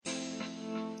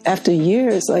after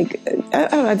years, like, I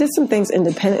don't know, I did some things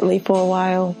independently for a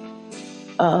while,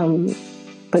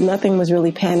 but nothing was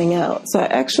really panning out. So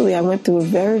I went through a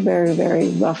very, very, very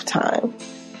rough time,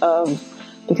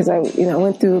 because I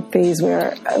went through a phase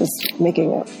where I was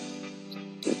making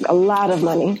a lot of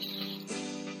money.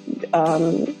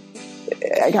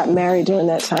 I got married during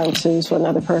that time too to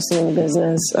another person in the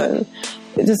business.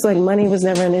 Just like money was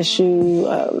never an issue.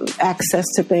 Access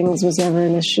to things was never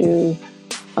an issue.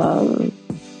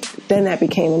 Then that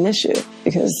became an issue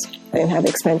because I didn't have the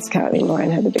expense account anymore. I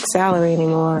didn't have the big salary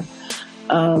anymore.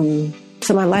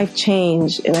 So my life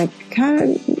changed, and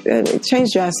it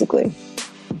changed drastically.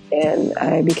 And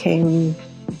I became,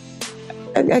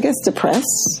 I guess,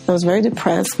 depressed. I was very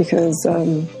depressed because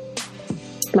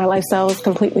my lifestyle was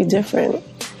completely different.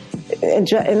 And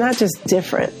not just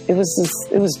different. It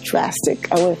was drastic.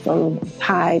 I went from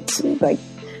high to like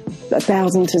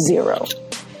 1,000 to 0.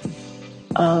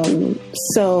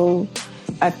 So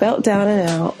I felt down and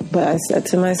out, but I said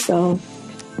to myself,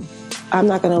 I'm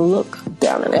not going to look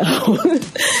down and out,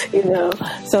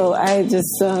 So I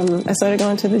just, I started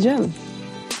going to the gym.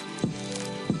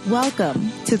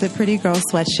 Welcome to the Pretty Girl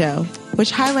Sweat Show,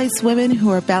 which highlights women who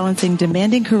are balancing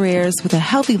demanding careers with a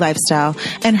healthy lifestyle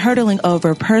and hurdling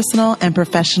over personal and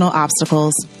professional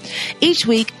obstacles. Each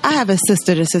week, I have a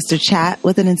sister-to-sister chat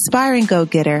with an inspiring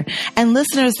go-getter, and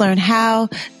listeners learn how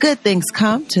good things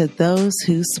come to those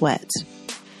who sweat.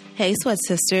 Hey, Sweat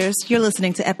Sisters. You're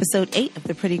listening to episode 8 of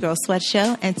the Pretty Girl Sweat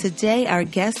Show, and today our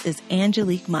guest is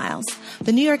Angelique Miles.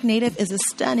 The New York native is a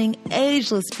stunning,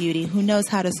 ageless beauty who knows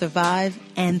how to survive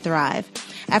and thrive.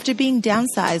 After being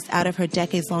downsized out of her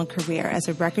decades-long career as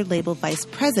a record label vice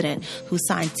president who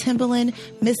signed Timbaland,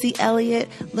 Missy Elliott,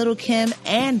 Lil' Kim,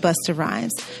 and Busta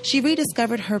Rhymes, she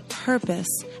rediscovered her purpose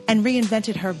and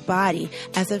reinvented her body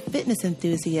as a fitness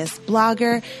enthusiast,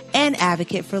 blogger, and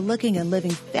advocate for looking and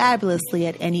living fabulously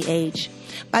at any age.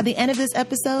 By the end of this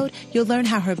episode, you'll learn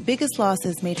how her biggest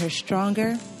losses made her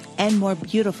stronger and more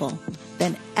beautiful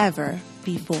than ever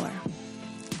before.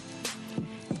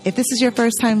 If this is your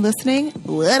first time listening,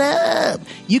 what up?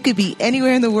 You could be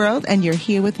anywhere in the world and you're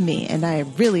here with me, and I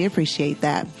really appreciate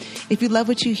that. If you love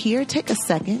what you hear, take a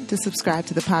second to subscribe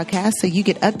to the podcast so you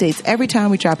get updates every time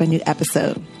we drop a new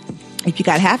episode. If you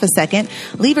got half a second,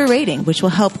 leave a rating, which will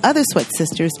help other Sweat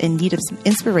Sisters in need of some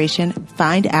inspiration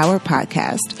find our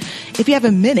podcast. If you have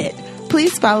a minute,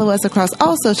 please follow us across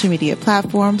all social media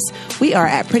platforms. We are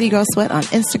at Pretty Girl Sweat on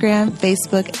Instagram,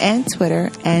 Facebook, and Twitter,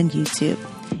 and YouTube.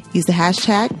 Use the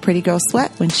hashtag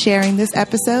PrettyGirlSweat when sharing this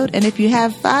episode. And if you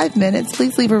have 5 minutes,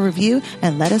 please leave a review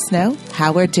and let us know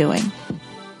how we're doing.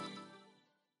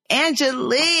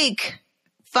 Angelique,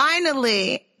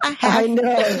 finally. I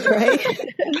know, right?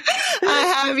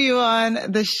 I have you on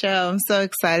the show. I'm so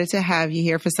excited to have you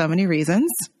here for so many reasons.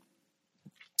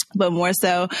 But more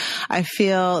so, I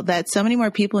feel that so many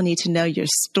more people need to know your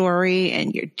story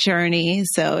and your journey.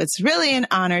 So it's really an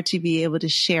honor to be able to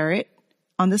share it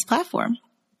on this platform.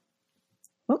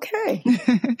 Okay.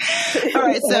 All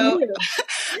right. So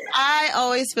I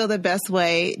always feel the best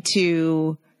way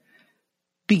to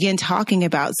begin talking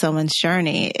about someone's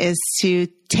journey is to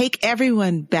take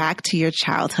everyone back to your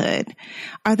childhood.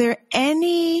 Are there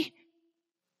any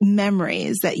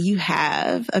memories that you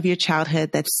have of your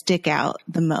childhood that stick out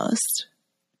the most?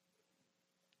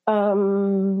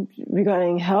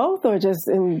 Regarding health or just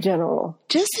in general?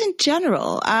 Just in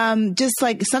general. Just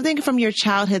like something from your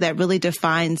childhood that really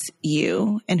defines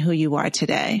you and who you are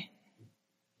today.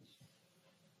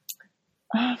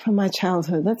 From my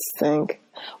childhood, let's think.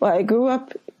 Well, I grew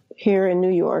up here in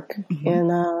New York,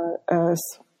 in an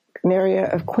area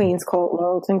of Queens called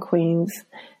Laurelton, Queens.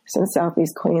 It's in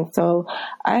Southeast Queens. So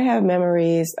I have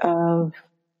memories of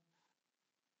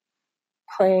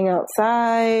playing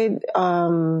outside,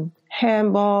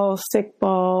 handball,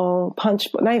 stickball,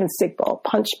 punchball, not even stickball,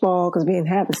 punchball, because we didn't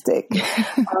have a stick.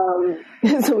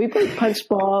 So we played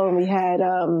punchball, and we had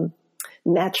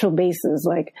natural bases,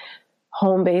 like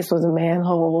home base was a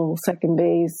manhole,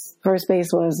 first base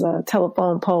was a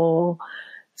telephone pole,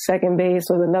 second base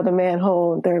was another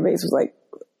manhole, and third base was like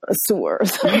a sewer.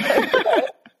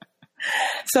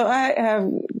 So I have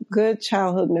good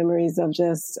childhood memories of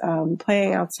just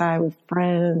playing outside with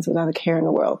friends without a care in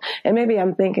the world. And maybe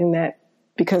I'm thinking that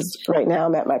because right now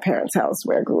I'm at my parents' house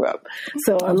where I grew up.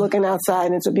 So I'm looking outside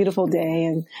and it's a beautiful day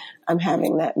and I'm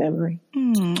having that memory.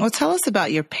 Well, tell us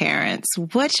about your parents.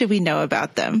 What should we know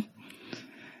about them?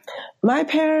 My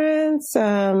parents,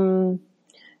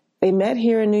 they met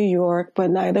here in New York,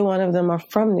 but neither one of them are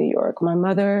from New York. My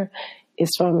mother is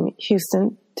from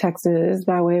Houston, Texas,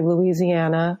 by way of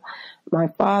Louisiana. My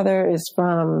father is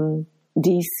from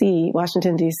D.C.,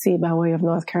 Washington, D.C., by way of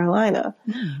North Carolina.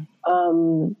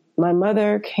 My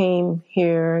mother came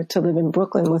here to live in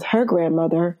Brooklyn with her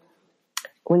grandmother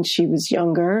when she was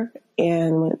younger,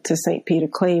 and went to St. Peter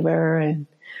Claver, and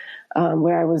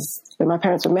where my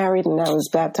parents were married, and I was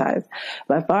baptized.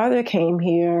 My father came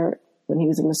here when he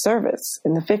was in the service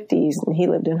in the 50s, and he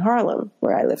lived in Harlem,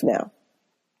 where I live now.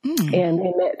 And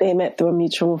they met through a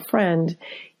mutual friend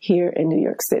here in New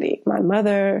York City. My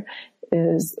mother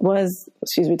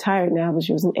she's retired now, but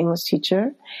she was an English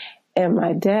teacher. And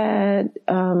my dad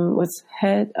was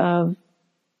head of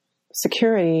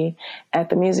security at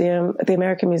the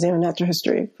American Museum of Natural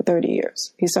History for 30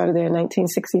 years. He started there in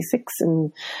 1966,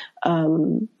 and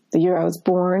the year I was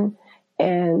born,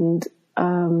 and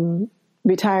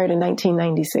retired in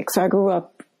 1996. So I grew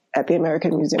up at the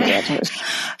American Museum of Natural History.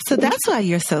 So that's why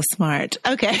you're so smart.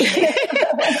 Okay.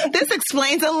 This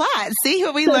explains a lot. See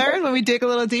what we learn when we dig a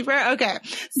little deeper? Okay.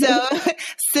 So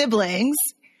siblings.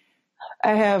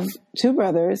 I have two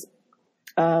brothers,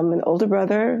 an older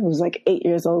brother who's like 8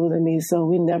 years older than me. So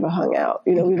we never hung out.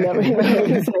 We never,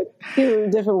 he's like, he's in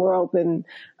a different world than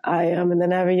I am. And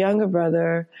then I have a younger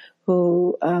brother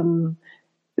who,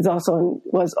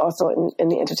 was also in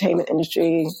the entertainment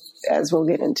industry, as we'll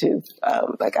get into,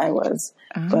 like I was.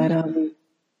 But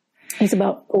he's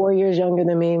about 4 years younger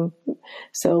than me,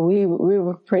 so we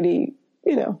were pretty.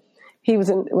 When he was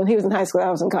in high school, I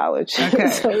was in college. Okay.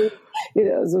 So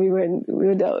so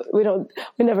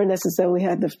we never necessarily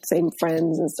had the same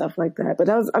friends and stuff like that. But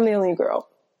I'm the only girl.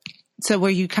 So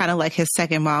were you kind of like his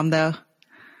second mom, though?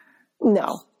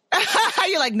 No.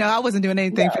 You're like, no, I wasn't doing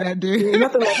anything for that dude.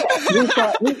 Nothing like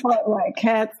that. We fought like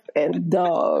cats and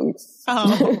dogs.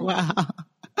 Oh, wow.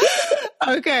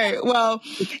 Okay. Well,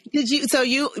 so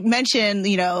you mentioned,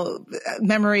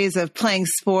 memories of playing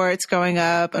sports growing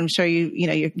up. I'm sure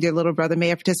your little brother may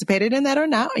have participated in that or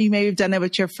not. Or you may have done it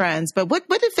with your friends, but what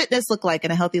did fitness look like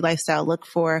and a healthy lifestyle look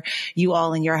for you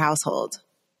all in your household?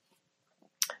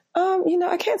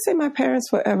 I can't say my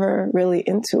parents were ever really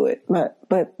into it, but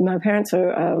my parents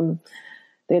are,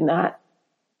 they're not,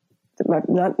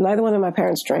 neither one of my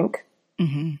parents drank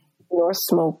nor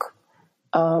smoke.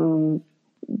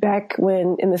 Back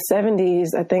when in the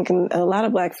 70s, I think in a lot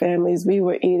of Black families, we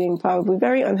were eating probably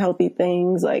very unhealthy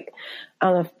things. Like, I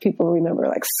don't know if people remember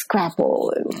like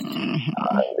Scrapple and,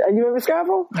 you remember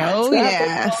Scrapple? Oh, Scrapple,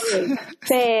 yes. And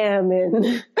Sam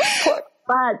and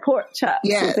fried pork chops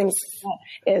and things like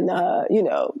that. And,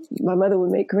 my mother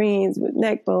would make greens with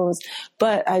neck bones.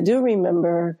 But I do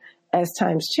remember as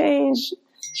times changed,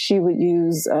 she would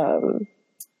use,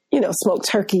 smoked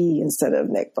turkey instead of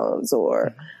neck bones,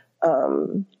 or,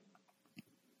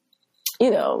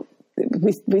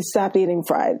 we stopped eating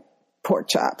fried pork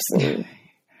chops and,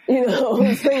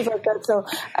 things like that. So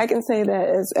I can say that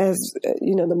as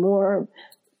the more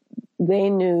they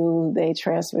knew, they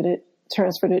transferred it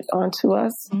onto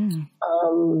us.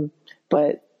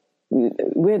 But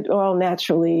we're all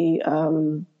naturally,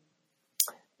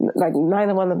 like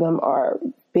neither one of them are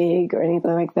big or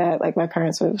anything like that. Like my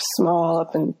parents were small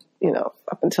up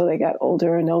until they got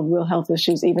older, and no real health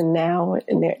issues even now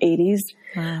in their 80s.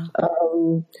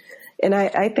 Wow. And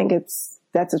I think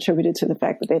that's attributed to the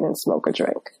fact that they didn't smoke or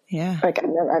drink. Yeah. Like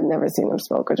I've never seen them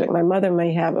smoke or drink. My mother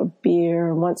may have a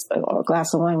beer once or a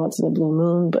glass of wine once in a blue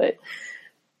moon, but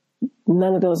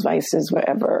none of those vices were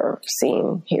ever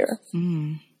seen here.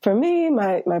 For me,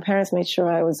 my parents made sure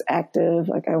I was active.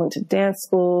 Like I went to dance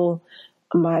school.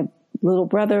 My little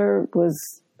brother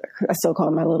I still call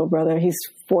him my little brother. He's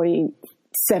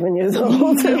 47 years old.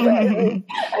 I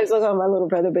still call him my little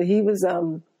brother, but he was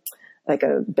like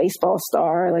a baseball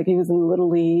star. Like he was in Little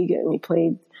League, and he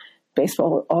played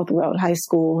baseball all throughout high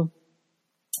school.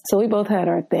 So we both had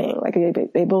our thing. Like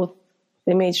they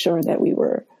made sure that we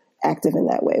were active in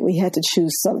that way. We had to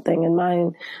choose something. And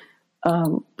mine,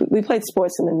 we played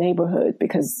sports in the neighborhood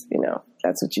because,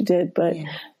 that's what you did. But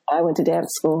I went to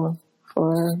dance school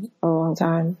for a long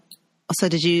time. So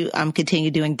did you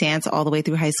continue doing dance all the way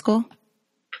through high school?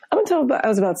 Up until I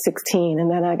was about 16,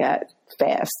 and then I got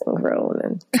fast and grown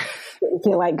and didn't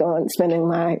feel like spending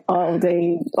my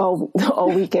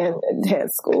all weekend at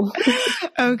dance school.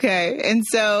 Okay. And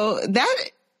so that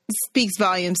speaks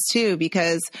volumes too,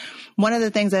 because one of the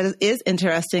things that is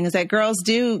interesting is that girls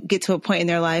do get to a point in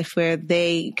their life where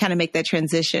they kind of make that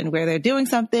transition where they're doing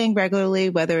something regularly,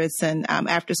 whether it's an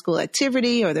after school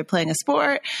activity or they're playing a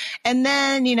sport. And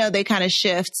then, they kind of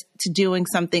shift to doing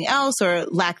something else or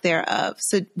lack thereof.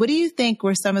 So what do you think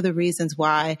were some of the reasons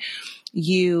why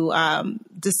you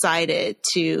decided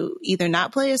to either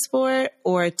not play a sport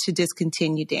or to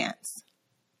discontinue dance?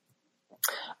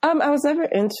 I was never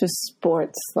into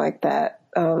sports like that.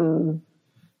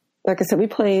 like I said, we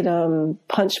played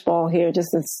punch ball here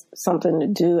just as something to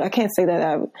do. I can't say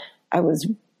that I was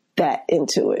that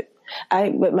into it.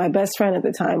 But my best friend at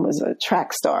the time was a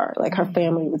track star. Like her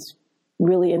family was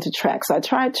really into track. So I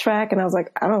tried track and I was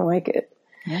like, I don't like it.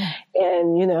 Yeah.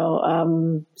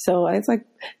 And, so it's like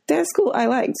dance school I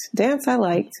liked, dance I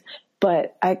liked,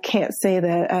 but I can't say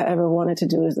that I ever wanted to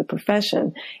do it as a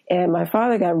profession. And my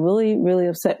father got really, really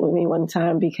upset with me one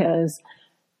time because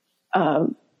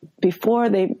before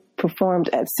they performed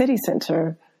at City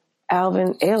Center,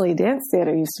 Alvin Ailey Dance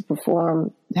Theater used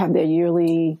to have their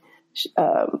yearly,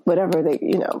 whatever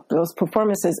those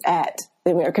performances at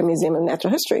the American Museum of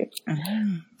Natural History.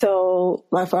 Mm-hmm. So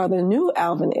my father knew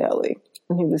Alvin Ailey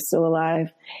when he was still alive.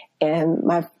 And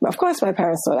of course my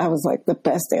parents thought I was like the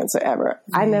best dancer ever.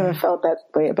 Mm-hmm. I never felt that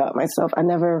way about myself. I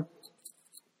never,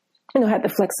 had the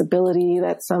flexibility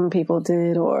that some people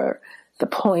did or the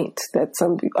point that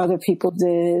some other people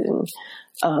did.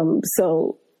 And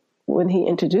so when he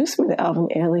introduced me to Alvin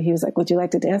Ailey, he was like, would you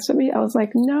like to dance with me? I was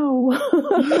like, no.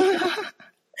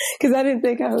 Because I didn't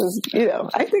think I was,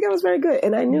 I think I was very good.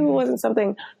 And I knew it wasn't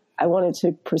something I wanted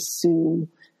to pursue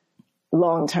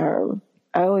long term.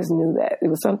 I always knew that it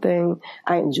was something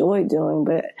I enjoyed doing,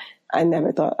 but I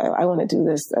never thought I want to do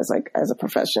this as a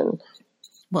profession.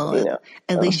 Well,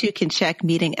 at least you can check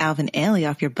meeting Alvin Ailey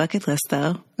off your bucket list,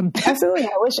 though. Absolutely.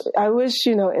 I wish,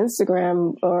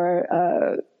 Instagram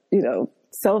or,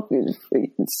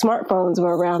 smartphones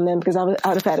were around then because I would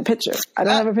have had a picture. I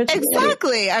don't have a picture.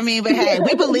 Exactly. I mean, but hey,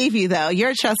 we believe you though.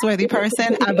 You're a trustworthy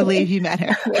person. I believe you met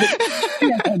her.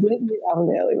 Yeah, I did meet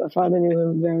Alvin Ailey. My father knew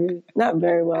him not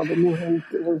very well, but knew him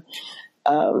through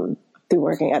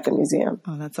working at the museum.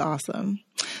 Oh, that's awesome.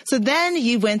 So then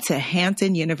you went to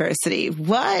Hampton University.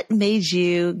 What made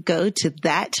you go to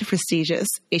that prestigious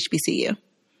HBCU?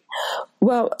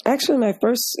 Well, actually my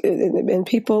first, and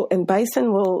people in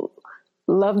Bison will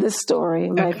love this story.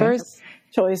 My first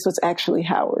choice was actually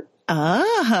Howard.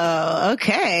 Oh,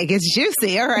 okay. It gets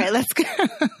juicy. All right, let's go.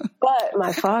 But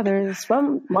my father is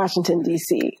from Washington,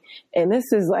 D.C., and this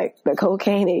is like the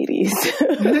cocaine 80s.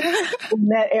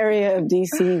 That area of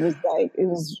D.C. was like, it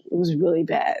was really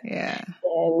bad. Yeah.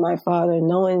 And my father,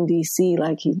 knowing D.C.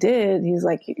 like he did, he's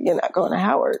like, you're not going to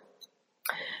Howard.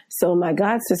 So my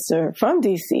god sister from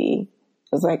D.C.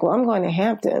 was like, well, I'm going to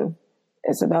Hampton.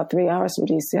 It's about 3 hours from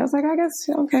D.C. I was like, I guess,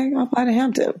 okay, I'll apply to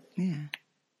Hampton. Yeah.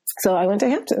 So I went to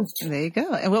Hampton. There you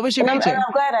go. And what was your major?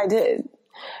 I'm glad I did.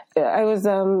 I was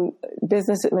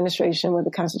business administration with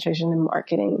a concentration in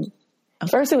marketing. Okay.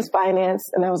 First it was finance,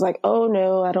 and I was like, oh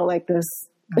no, I don't like this.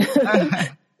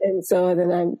 And so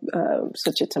then I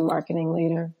switched it to marketing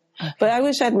later. Okay. But I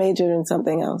wish I'd majored in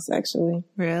something else, actually.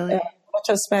 Really? In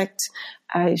retrospect,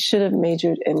 I should have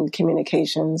majored in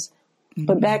communications. Mm-hmm.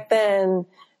 But back then,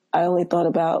 I only thought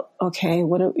about, okay,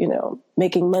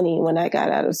 making money when I got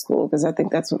out of school, because I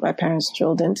think that's what my parents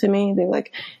drilled into me. They're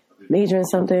like, major in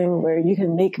something where you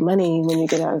can make money when you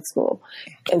get out of school,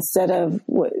 instead of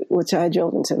which I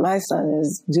drilled into my son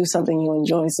is do something you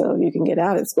enjoy so you can get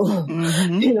out of school.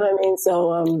 Mm-hmm. You know what I mean?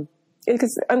 So,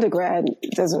 because undergrad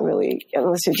doesn't really,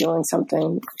 unless you're doing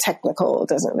something technical, it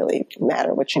doesn't really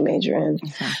matter what you major in.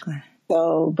 Exactly.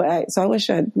 So I wish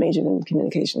I had majored in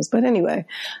communications, but anyway,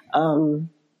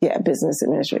 business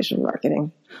administration,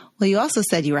 marketing. Well, you also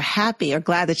said you were happy or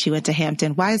glad that you went to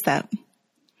Hampton. Why is that?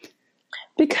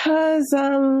 Because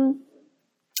I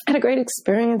had a great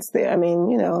experience there. I mean,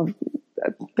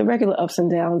 the regular ups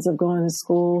and downs of going to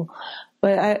school,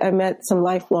 but I met some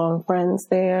lifelong friends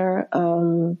there.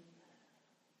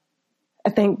 I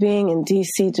think being in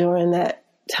D.C. during that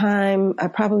time, I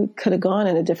probably could have gone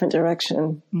in a different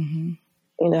direction, mm-hmm.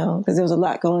 Because there was a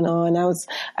lot going on.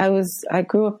 I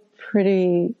grew up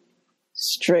pretty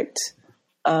strict,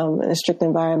 in a strict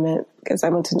environment, because I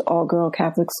went to an all-girl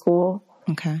Catholic school.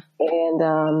 Okay.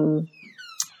 And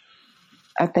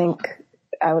I think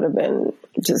I would have been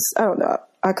I don't know,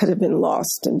 I could have been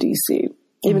lost in D.C.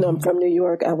 Even though I'm from New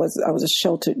York, I was a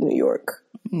sheltered New York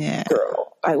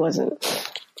girl. I wasn't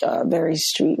very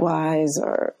streetwise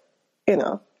or,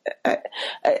 I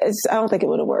don't think it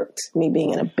would have worked, me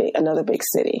being in another big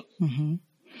city. Mm-hmm.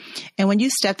 And when you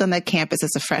stepped on that campus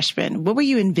as a freshman, what were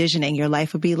you envisioning your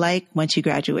life would be like once you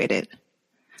graduated?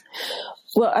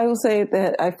 Well, I will say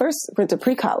that I first went to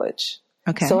pre-college.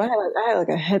 Okay. So I had like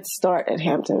a head start at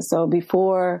Hampton. So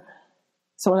when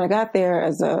I got there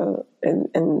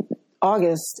in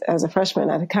August as a freshman,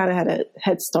 I kind of had a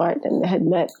head start and had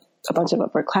met a bunch of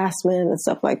upperclassmen and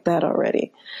stuff like that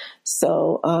already.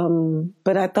 So,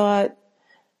 but I thought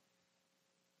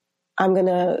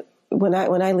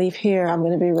when I leave here, I'm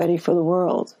going to be ready for the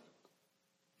world.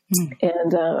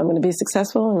 And I'm going to be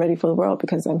successful and ready for the world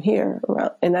because I'm here.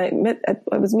 And I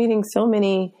was meeting so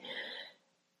many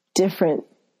different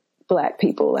Black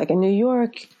people. Like in New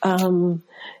York,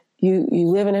 you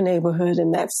live in a neighborhood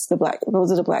and those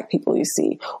are the Black people you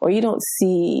see. Or you don't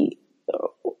see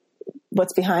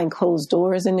what's behind closed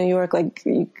doors in New York. Like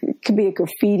it could be a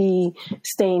graffiti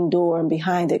stained door and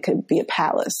behind it could be a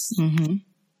palace. Mm-hmm.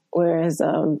 Whereas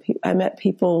I met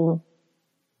people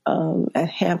at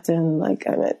Hampton, like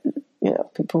I met,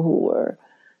 people who were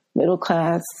middle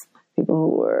class, people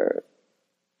who were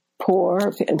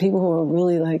poor, and people who were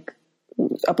really like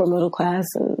upper middle class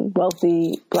and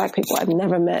wealthy Black people. I've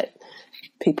never met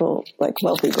people like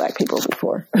wealthy Black people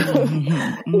before,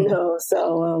 mm-hmm.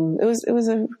 So it was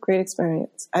a great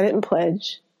experience. I didn't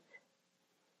pledge.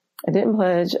 I did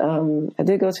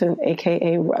go to an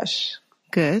AKA rush.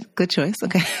 Good choice.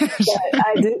 Okay. But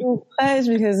I didn't pledge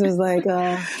because it was like,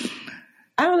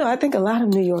 I don't know. I think a lot of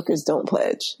New Yorkers don't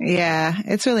pledge. Yeah.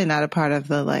 It's really not a part of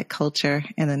the like culture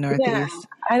in the Northeast. Yeah,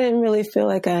 I didn't really feel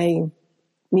like I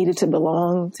needed to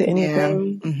belong to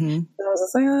anything. Yeah. Mm-hmm. So I was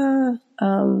just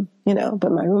like,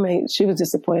 but my roommate, she was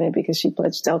disappointed because she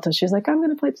pledged Delta. She was like, I'm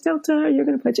going to pledge Delta. You're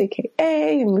going to pledge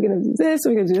AKA and we're going to do this.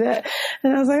 We're going to do that.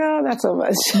 And I was like, oh, not so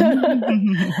much.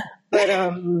 But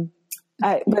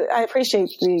I appreciate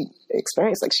the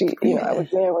experience. Like I was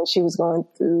there when she was going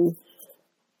through,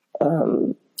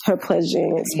 her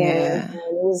pledging experience. Yeah. And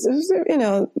it was,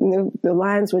 the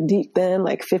lines were deep then,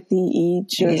 like 50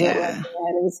 each. Or something like that.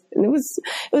 It was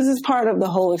just part of the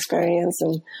whole experience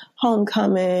and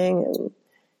homecoming. And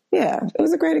it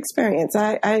was a great experience.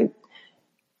 I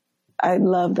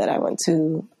love that I went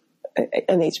to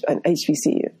an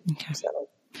HBCU. Okay. So.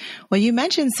 Well, you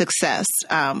mentioned success.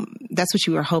 That's what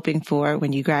you were hoping for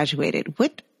when you graduated.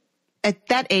 At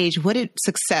that age, what did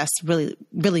success really,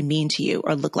 really mean to you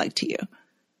or look like to you?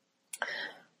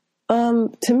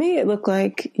 To me, it looked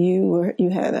like you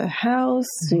had a house,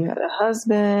 you had a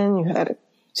husband, you had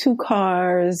 2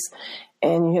 cars,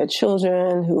 and you had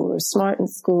children who were smart in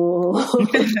school.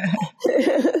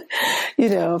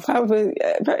 Probably,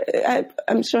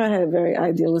 I'm sure I had a very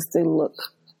idealistic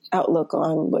outlook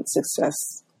on what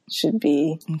success should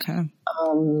be. Okay.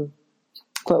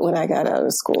 But when I got out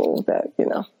of school, that,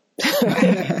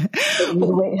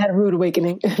 had a rude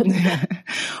awakening.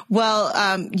 Well,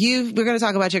 we're going to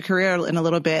talk about your career in a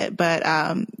little bit, but,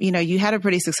 you had a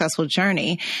pretty successful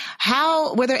journey.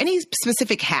 Were there any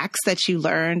specific hacks that you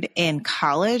learned in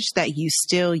college that you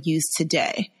still use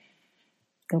today?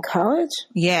 In college?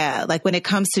 Yeah. Like when it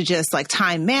comes to just like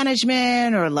time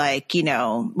management or like,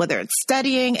 whether it's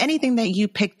studying, anything that you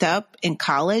picked up in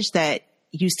college that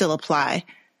you still apply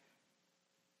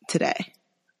today?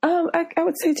 I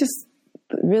would say just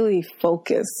really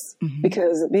focus, mm-hmm.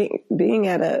 because being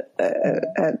at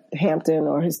Hampton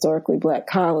or historically Black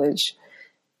college,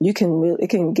 it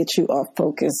can get you off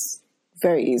focus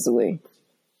very easily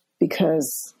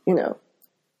because,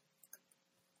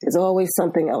 there's always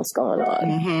something else going on.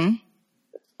 Mm-hmm.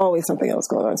 Always something else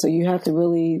going on. So you have to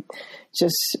really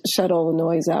just shut all the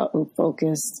noise out and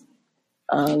focus.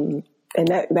 And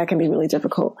that can be really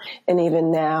difficult. And even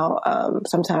now,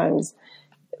 sometimes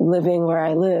living where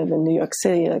I live in New York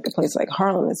City, like a place like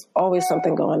Harlem, there's always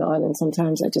something going on. And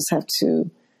sometimes I just have to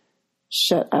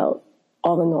shut out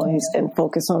all the noise and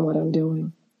focus on what I'm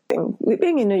doing.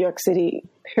 Being in New York City,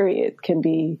 period, can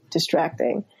be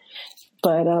distracting.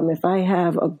 But if I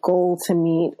have a goal to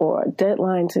meet or a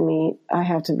deadline to meet, I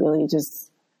have to really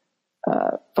just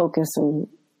focus and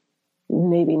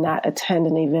maybe not attend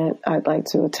an event I'd like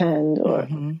to attend, or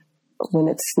mm-hmm. when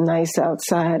it's nice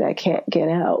outside, I can't get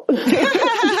out. One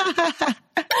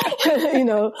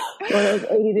of those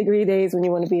 80-degree days when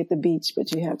you want to be at the beach,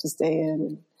 but you have to stay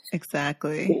in.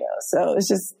 Exactly. So it's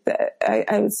just,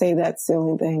 I would say that's the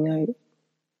only thing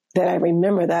that I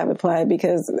remember that I've applied,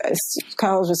 because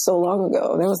college was so long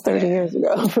ago. That was 30 years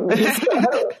ago for me.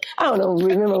 So I don't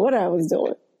remember what I was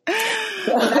doing.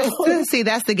 See,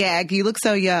 that's the gag. You look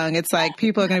so young. It's like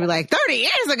people are going to be like, 30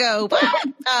 years ago.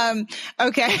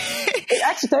 Okay.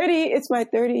 Actually, it's my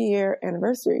 30-year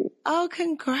anniversary. Oh,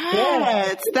 congrats.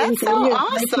 Yeah. That's so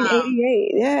awesome.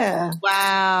 1988. Yeah.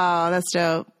 Wow. That's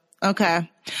dope. Okay.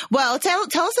 Well, tell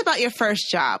us about your first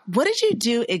job. What did you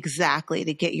do exactly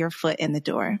to get your foot in the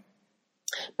door?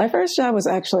 My first job was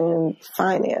actually in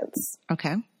finance.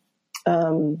 Okay.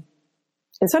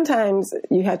 And sometimes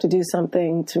you have to do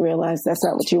something to realize that's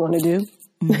not what you want to do.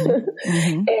 Mm-hmm.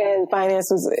 Mm-hmm. And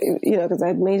finance was, because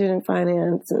I majored in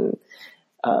finance, and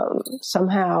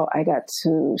somehow I got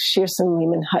to Shearson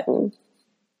Lehman Hutton,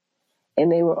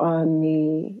 and they were on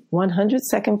the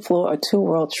 102nd floor of Two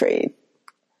World Trade.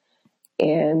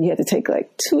 and you had to take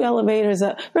like 2 elevators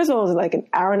up. First of all, it was like an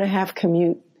hour and a half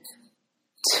commute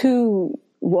to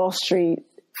Wall Street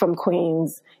from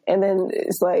Queens. And then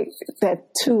it's like that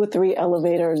 2 or 3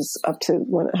 elevators up to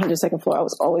 102nd floor. I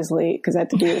was always late because I had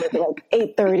to be there at like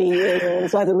 8:30.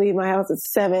 So I had to leave my house at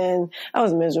 7. I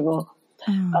was miserable.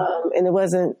 And it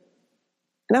wasn't,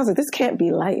 and I was like, this can't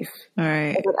be life. All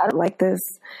right. I don't like this.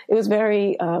 It was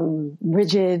very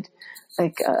rigid.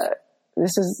 Like,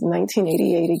 this is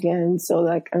 1988 again. So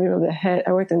like, I remember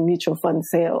I worked in mutual fund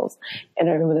sales, and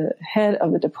I remember the head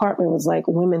of the department was like,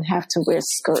 women have to wear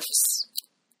skirts.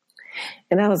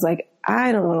 And I was like,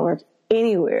 I don't want to work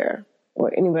anywhere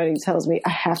where anybody tells me I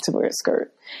have to wear a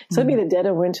skirt. So it'd be the dead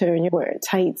of winter and you're wearing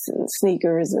tights and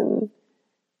sneakers and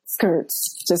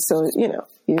skirts just so,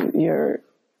 you're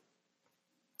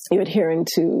adhering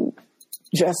to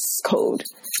dress code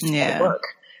at work.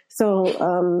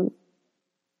 So,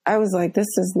 I was like, this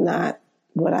is not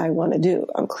what I want to do.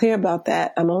 I'm clear about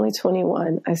that. I'm only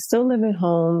 21. I still live at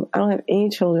home. I don't have any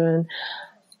children.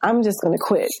 I'm just going to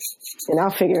quit and I'll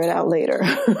figure it out later.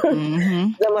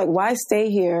 I'm like, why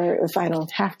stay here if I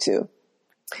don't have to?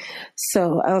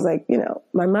 So I was like,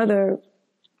 my mother,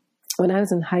 when I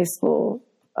was in high school,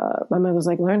 my mother was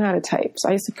like, learn how to type. So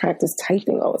I used to practice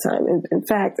typing all the time. In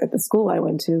fact, at the school I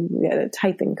went to, we had a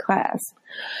typing class.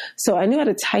 So I knew how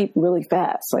to type really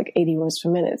fast, like 80 words per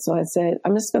minute. So I said,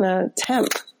 I'm just going to temp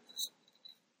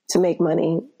to make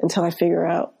money until I figure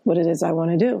out what it is I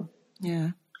want to do. Yeah.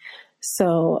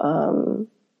 So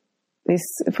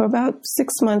for about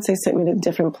 6 months, they sent me to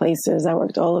different places. I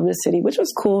worked all over the city, which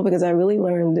was cool because I really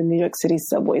learned the New York City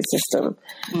subway system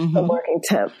from working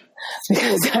temp,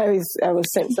 because I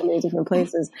was sent so many different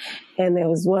places. And there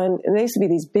was one, and there used to be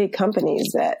these big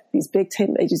companies these big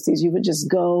temp agencies, you would just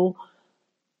go,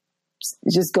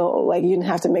 like you didn't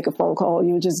have to make a phone call.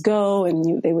 You would just go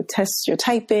and they would test your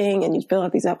typing and you'd fill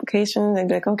out these applications. They'd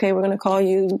be like, okay, we're going to call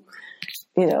you,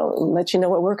 and let you know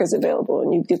what work is available.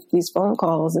 And you'd get these phone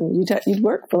calls and you'd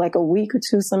work for like a week or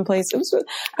 2 someplace. I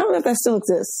don't know if that still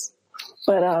exists,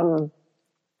 but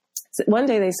one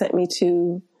day they sent me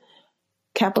to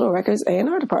Capitol Records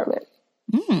A&R department.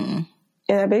 And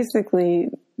I basically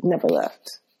never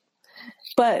left.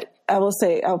 But I'll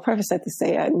preface that to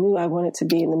say I knew I wanted to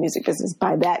be in the music business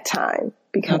by that time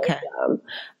because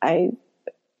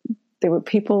there were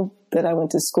people that I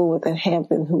went to school with at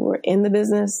Hampton who were in the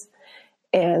business.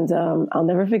 And I'll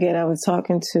never forget, I was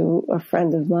talking to a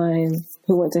friend of mine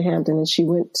who went to Hampton, and she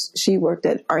worked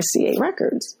at RCA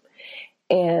Records.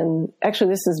 And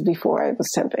actually, this is before I was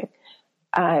temping.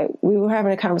 We were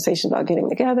having a conversation about getting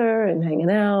together and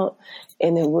hanging out,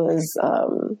 and it was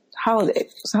holidays.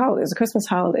 It was holidays, Christmas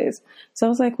holidays. So I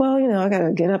was like, well, I got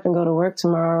to get up and go to work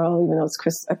tomorrow, even though it's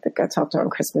Christmas. I think I talked to her on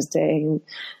Christmas Day.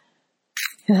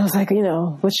 And I was like,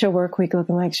 what's your work week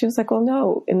looking like? She was like, well,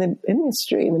 no, in the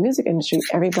music industry,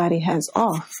 everybody has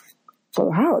off for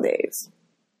the holidays.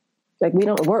 Like, we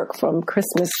don't work from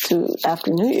Christmas to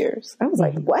after New Year's. I was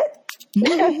like, what?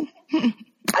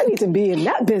 I need to be in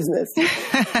that business.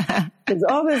 Because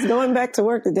all this going back to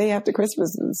work the day after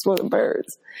Christmas is for the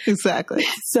birds. Exactly.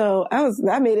 So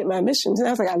I made it my mission. And I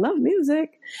was like, I love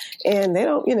music. And they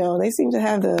don't, they seem to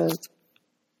have the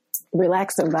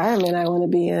relaxed environment I want to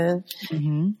be in.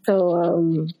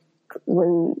 So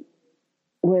when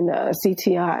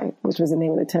CTI, which was the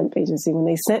name of the temp agency, when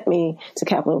they sent me to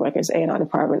Capitol Records A&R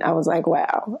department, I was like,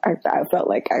 wow, I felt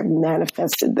like I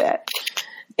manifested that.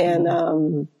 And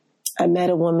I met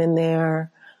a woman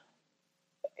there.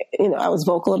 I was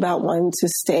vocal about wanting to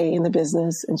stay in the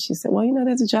business. And she said, well,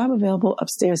 there's a job available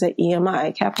upstairs at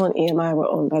EMI. Capitol and EMI were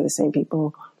owned by the same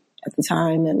people at the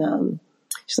time. And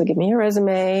she's like, give me your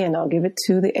resume and I'll give it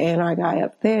to the A&R guy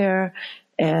up there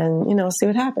and, see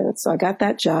what happens. So I got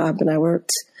that job and I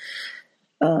worked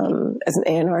as an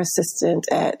A&R assistant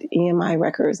at EMI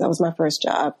Records. That was my first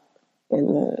job in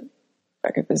the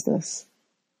record business.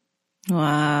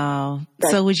 Wow.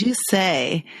 So would you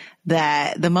say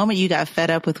that the moment you got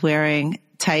fed up with wearing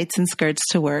tights and skirts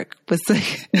to work was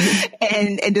like,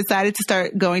 and decided to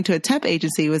start going to a temp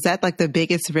agency, was that like the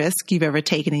biggest risk you've ever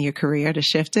taken in your career to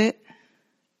shift it?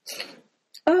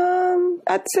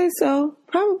 I'd say so,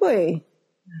 probably.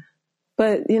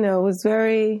 But,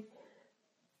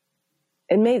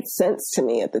 it made sense to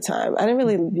me at the time. I didn't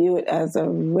really view it as a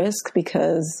risk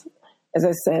because, as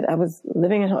I said, I was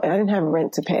living at home. I didn't have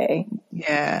rent to pay.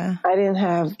 Yeah. I didn't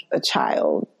have a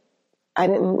child. I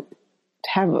didn't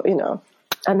have, I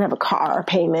didn't have a car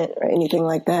payment or anything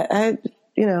like that. I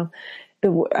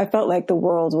felt like I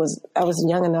was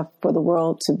young enough for the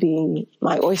world to be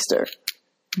my oyster.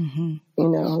 I'm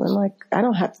like,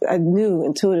 I knew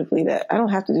intuitively that I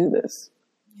don't have to do this.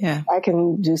 Yeah. I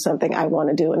can do something I want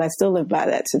to do. And I still live by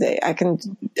that today. I can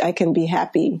be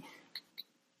happy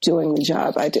doing the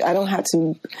job I do. I don't have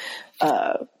to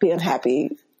be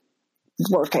unhappy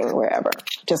working wherever,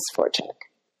 just for a check.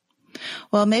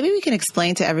 Well, maybe we can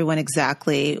explain to everyone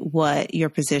exactly what your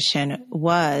position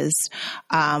was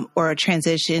or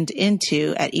transitioned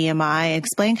into at EMI.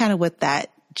 Explain kind of what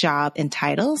that job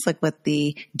entitles, like what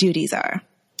the duties are.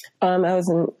 I was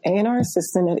an A&R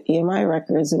assistant at EMI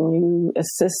Records, and you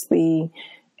assist the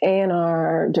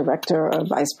A&R director or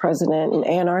vice president, and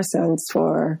A&R stands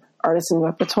for Artists and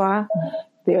Repertoire.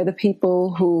 They're the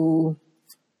people who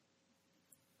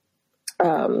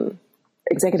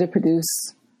executive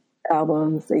produce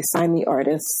albums. They sign the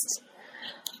artists.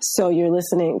 So you're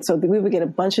listening. So we would get a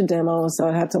bunch of demos. So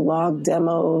I'd have to log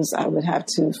demos. I would have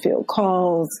to field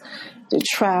calls, do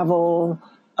travel.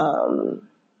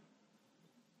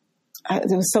 I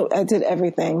did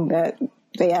everything that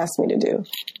they asked me to do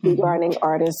regarding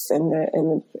artists and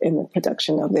the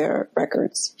production of their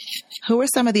records. Who were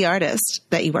some of the artists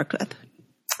that you worked with?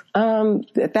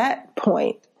 At that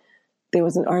point, there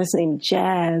was an artist named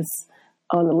Jazz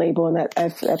on the label, and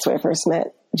that's where I first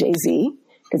met Jay-Z,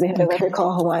 because they had a record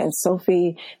called Hawaiian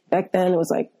Sophie. Back then, it was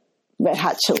like Red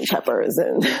Hot Chili Peppers,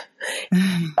 and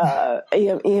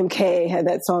EMK had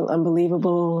that song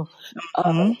Unbelievable.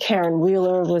 Karen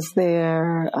Wheeler was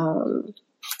there.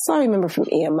 So I remember from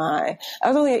EMI. I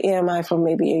was only at EMI for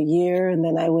maybe a year, and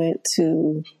then I went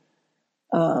to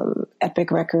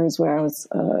Epic Records, where I was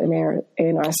an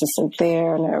A&R assistant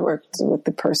there, and I worked with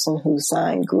the person who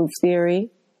signed Groove Theory.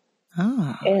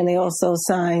 Oh. And they also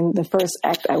signed the first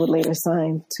act I would later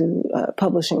sign to a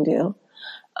publishing deal.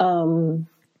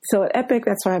 So at Epic,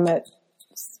 that's where I met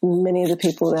many of the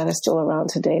people that are still around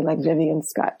today, like Vivian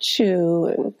Scott Chu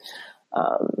and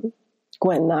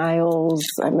Gwen Niles.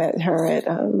 I met her at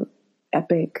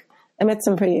Epic. I met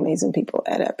some pretty amazing people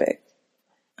at Epic.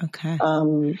 Okay.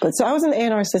 But so I was an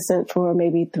A&R assistant for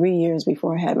maybe 3 years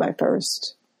before I had my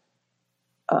first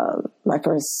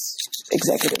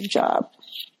executive job.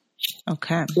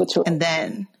 Okay. And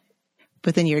then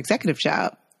within your executive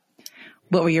job,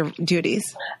 what were your duties?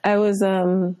 I was,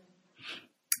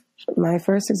 my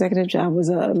first executive job was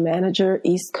a manager,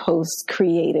 East Coast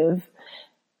creative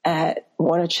at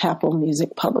Warner Chappell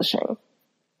Music Publishing.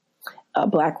 A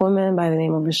Black woman by the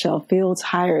name of Rochelle Fields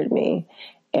hired me,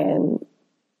 and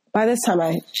by this time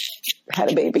I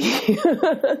had a baby.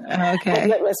 Okay. I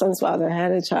met my son's father,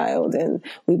 had a child, and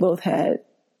we both had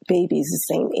babies the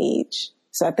same age.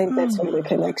 So I think that's where the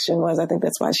connection was. I think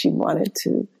that's why she wanted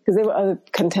to, because there were other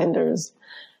contenders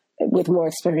with more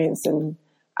experience than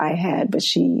I had, but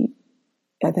she,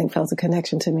 I think, felt a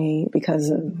connection to me because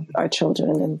of our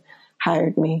children and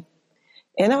hired me.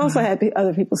 And I also had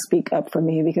other people speak up for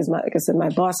me because, like I said, my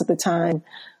boss at the time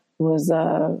was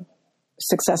a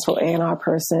successful A&R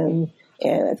person,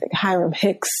 and I think Hiram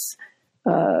Hicks,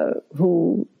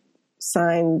 who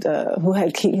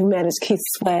managed Keith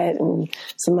Sweat and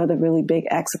some other really big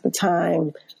acts at the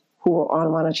time who were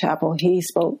on Warner Chappell. He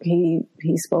spoke in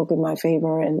my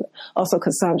favor, and also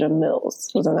Cassandra Mills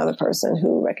was another person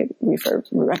who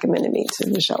recommended me to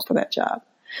Michelle for that job.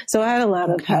 So I had a lot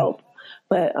of help,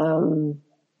 but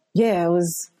that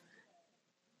was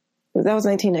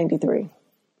 1993.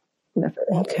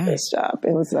 This job.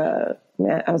 It was I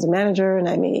was a manager, and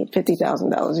I made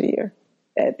 $50,000 a year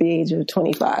at the age of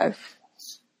 25.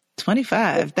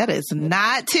 25. That is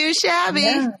not too shabby.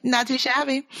 Yeah. Not too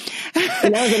shabby.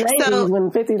 And that was the 90s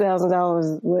when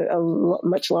 $50,000 went a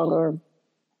much longer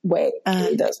way than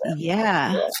it does now.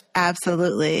 Yeah,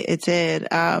 absolutely. It did.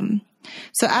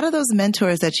 So out of those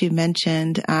mentors that you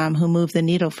mentioned who moved the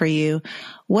needle for you,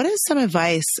 what is some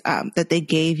advice that they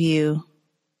gave you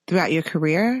throughout your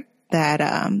career that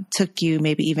took you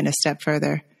maybe even a step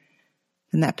further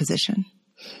in that position?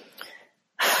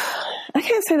 I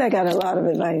can't say that I got a lot of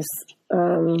advice.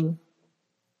 I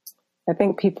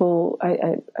think people,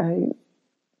 I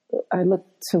look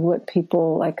to what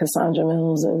people like Cassandra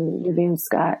Mills and Vivian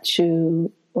Scott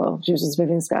Chu, well, she was just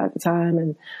Vivian Scott at the time,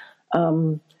 and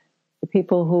the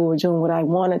people who were doing what I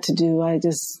wanted to do, I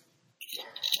just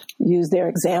used their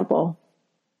example.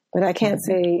 But I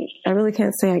really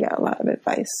can't say I got a lot of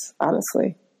advice,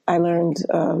 honestly. I kind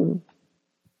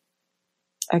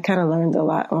of learned a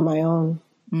lot on my own.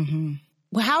 Mm-hmm.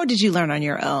 Well, how did you learn on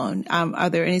your own? Are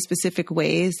there any specific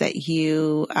ways that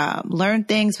you learned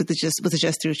things? Was it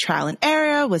just through trial and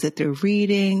error? Was it through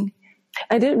reading?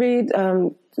 I did read.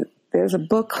 There's a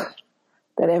book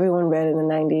that everyone read in the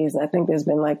 90s. I think there's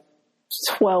been like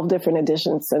 12 different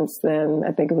editions since then.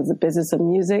 I think it was The Business of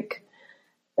Music.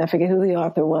 I forget who the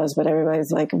author was, but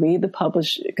everybody's like, read the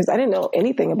publisher, because I didn't know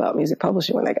anything about music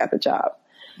publishing when I got the job.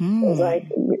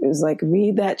 It was like,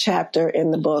 read that chapter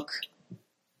in the book,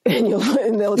 and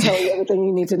they'll tell you everything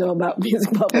you need to know about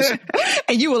music publishing.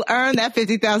 And you will earn that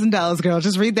 $50,000, girl.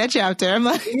 Just read that chapter. I'm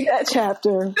like, read that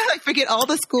chapter. Like, forget all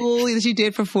the school that you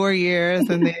did for 4 years,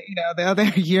 and then, the other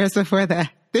years before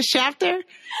that. This chapter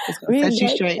is going to set you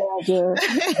straight.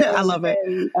 I love it.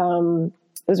 And,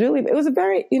 it was a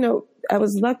very, I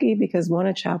was lucky because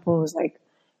Warner Chappell was like,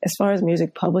 as far as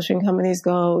music publishing companies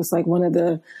go, it's like one of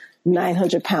the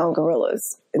 900-pound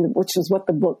gorillas, which is what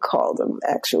the book called them,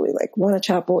 actually. Like Warner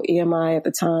Chappell, EMI at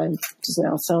the time, which is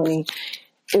now Sony.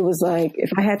 It was like,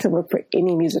 if I had to work for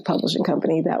any music publishing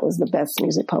company, that was the best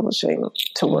music publishing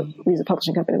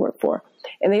company to work for.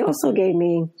 And they also gave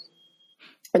me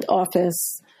an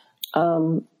office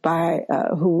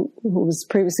who was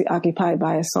previously occupied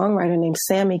by a songwriter named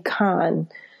Sammy Khan,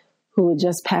 who had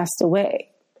just passed away.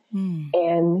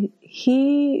 And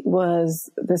he was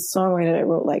this songwriter that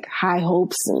wrote like High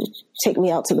Hopes and Take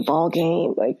Me Out to the Ball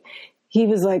Game. Like, he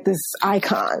was like this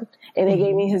icon, and they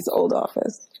gave me his old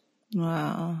office.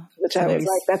 Wow. Which I was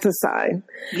like, that's a sign.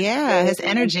 Yeah. And his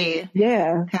energy.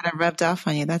 Yeah. Kind of rubbed off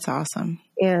on you. That's awesome.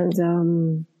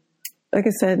 And, like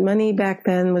I said, money back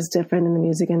then was different in the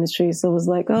music industry. So it was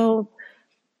like, oh,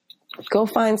 go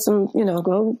find some,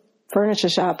 go furniture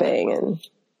shopping and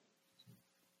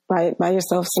buy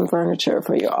yourself some furniture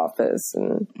for your office.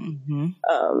 And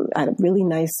I had a really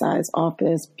nice size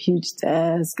office, huge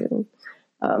desk. And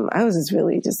I was just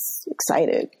really just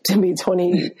excited to be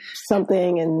 20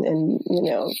 something and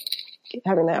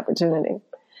having the opportunity.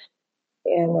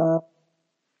 And so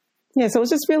it was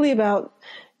just really about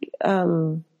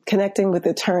connecting with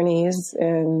attorneys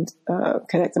and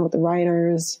connecting with the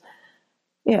writers.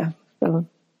 Yeah. So.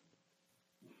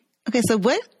 Okay, so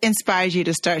what inspired you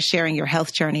to start sharing your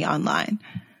health journey online?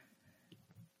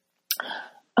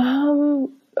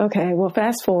 Okay, well,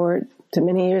 fast forward to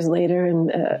many years later,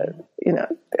 and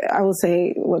I will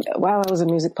say, while I was a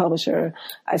music publisher,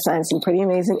 I signed some pretty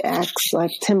amazing acts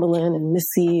like Timbaland and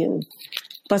Missy and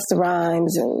Busta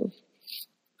Rhymes and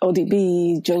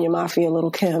ODB, Junior Mafia,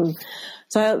 Little Kim.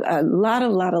 So I had a lot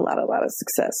of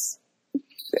success.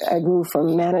 I grew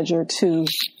from manager to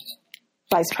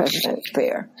vice president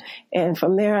there. And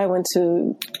from there, I went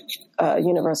to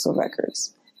Universal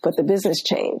Records. But the business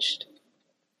changed,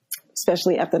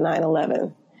 especially after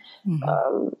 9/11.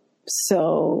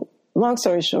 So long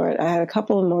story short, I had a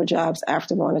couple of more jobs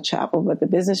after Warner Chappell, but the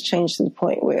business changed to the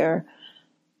point where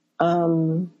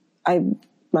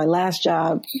my last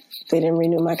job, they didn't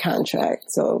renew my contract.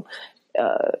 So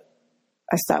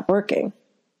I stopped working.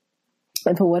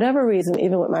 And for whatever reason,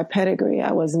 even with my pedigree,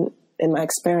 I wasn't, in my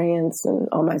experience and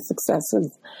all my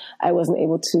successes, I wasn't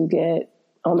able to get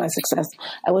another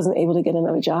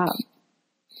job.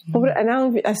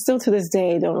 And I still to this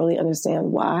day don't really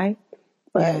understand why.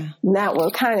 But now I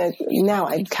kind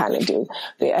of do.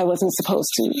 I wasn't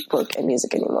supposed to work in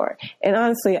music anymore. And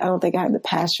honestly, I don't think I had the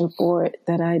passion for it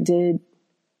that I did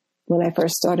when I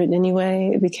first started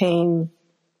anyway. It became,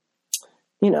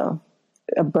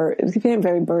 it became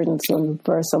very burdensome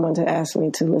for someone to ask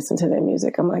me to listen to their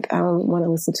music. I'm like, I don't want to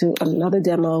listen to another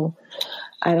demo.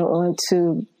 I want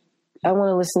to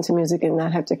listen to music and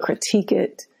not have to critique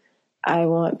it. I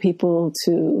want people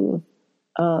to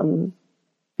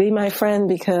be my friend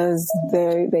because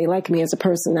they like me as a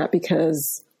person, not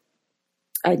because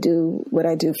I do what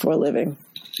I do for a living.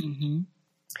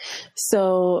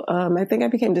 So I think I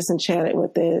became disenchanted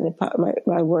with it, and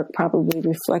my work probably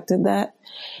reflected that.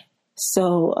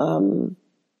 So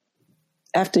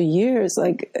after years,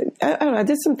 like I don't know, I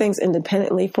did some things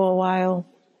independently for a while,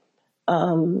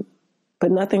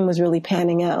 but nothing was really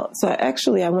panning out. So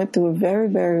I went through a very,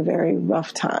 very, very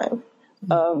rough time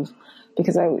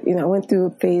because I went through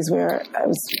a phase where I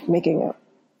was making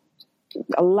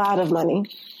a lot of money.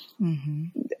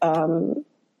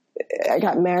 I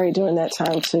got married during that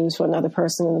time too to another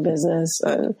person in the business.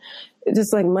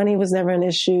 Just like money was never an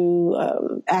issue.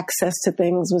 Access to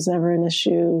things was never an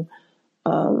issue.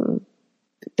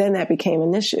 Then that became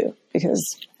an issue because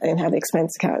I didn't have the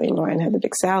expense account anymore. I didn't have the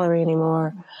big salary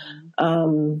anymore.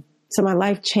 So my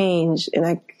life changed,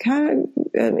 and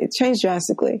it changed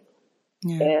drastically.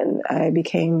 And I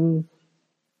became,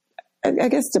 I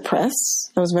guess,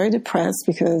 depressed. I was very depressed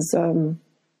because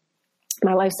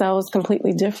my lifestyle was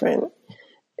completely different.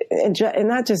 And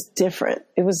not just different.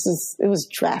 It was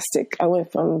drastic. I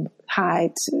went from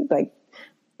high to like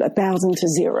 1,000 to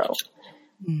 0.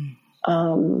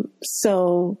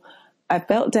 So I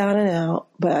felt down and out,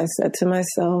 but I said to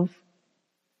myself,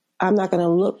 I'm not going to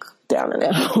look down and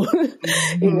out,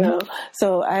 you know?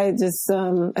 So I just,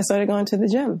 I started going to the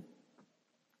gym.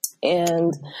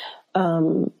 And,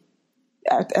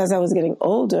 as I was getting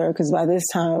older, because by this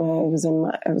time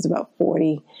I was about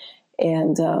 40,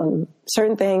 and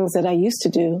certain things that I used to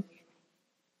do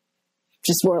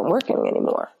just weren't working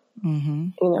anymore. Mm-hmm.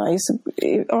 You know, I used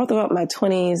to, all throughout my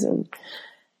 20s and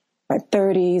my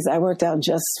 30s, I worked out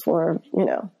just for, you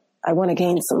know, I want to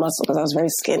gain some muscle because I was very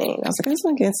skinny. And I was like, I just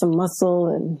want to gain some muscle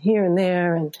and here and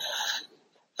there.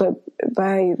 But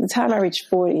by the time I reached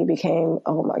 40, it became,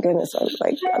 oh my goodness,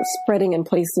 I'm spreading in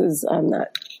places I'm not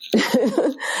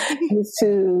used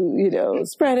to, you know,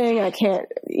 spreading. I can't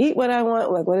eat what I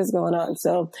want. Like, what is going on?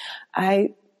 So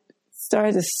I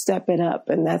started to step it up.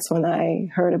 And that's when I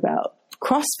heard about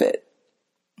CrossFit.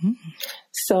 Mm-hmm.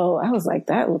 So I was like,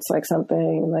 that looks like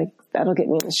something like that'll get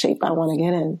me in the shape I want to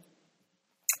get in.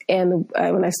 And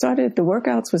when I started, the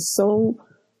workouts was so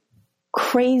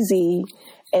crazy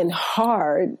and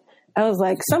hard. I was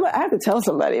like, I have to tell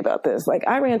somebody about this. Like,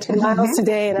 I ran 2 miles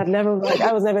today, and I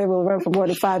was never able to run for more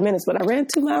than 5 minutes, but I ran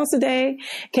 2 miles today,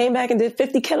 came back and did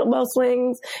 50 kettlebell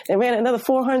swings, and ran another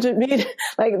 400 meters.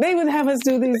 Like, they would have us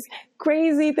do these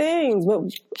crazy things, but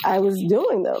I was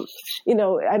doing them. You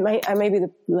know, I may be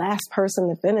the last person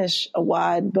to finish a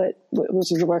WOD,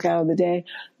 which is the workout of the day,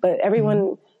 but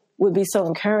everyone would be so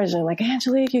encouraging, like,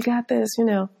 Angelique, you got this, you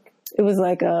know. It was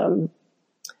like,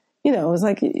 you know, it was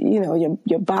like, you know,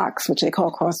 your box, which they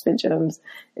call CrossFit gyms,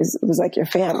 it was like your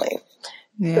family.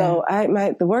 Yeah. So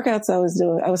the workouts I was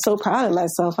doing, I was so proud of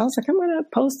myself. I was like, I'm going to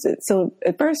post it. So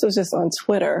at first it was just on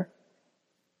Twitter,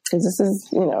 because this is,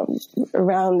 you know,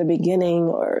 around the beginning,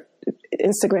 or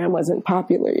Instagram wasn't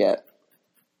popular yet.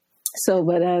 So,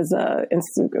 but as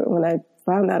when I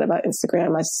found out about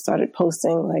Instagram, I started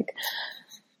posting, like,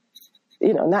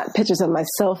 you know, not pictures of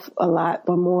myself a lot,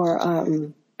 but more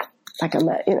like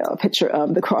a picture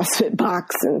of the CrossFit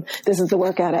box, and this is the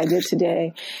workout I did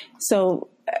today. So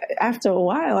after a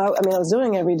while, I was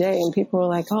doing it every day, and people were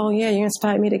like, oh yeah, you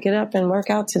inspired me to get up and work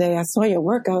out today. I saw your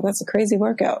workout. That's a crazy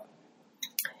workout.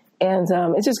 And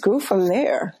it just grew from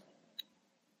there.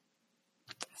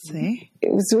 See?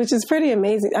 Which is pretty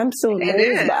amazing. I'm still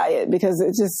amazed by it, because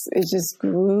it just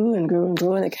grew and grew and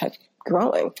grew, and it kept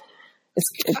growing.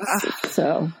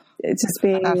 So it's just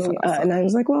being, and I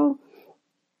was like, well,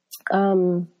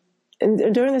 and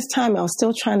during this time, I was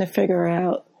still trying to figure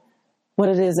out what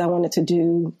it is I wanted to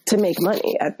do to make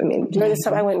money. I mean, during this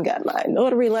time, I went and got my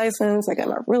notary license. I got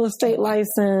my real estate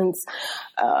license.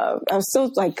 I was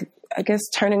still, like, I guess,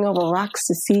 turning over rocks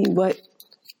to see where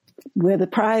the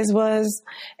prize was.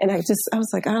 And I was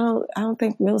like, I don't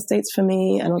think real estate's for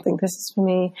me. I don't think this is for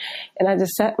me. And I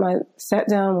just sat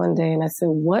down one day and I said,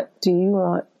 what do you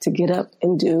want to get up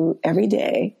and do every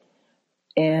day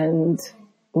and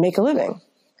make a living? And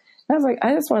I was like,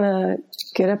 I just want to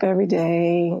get up every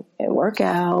day and work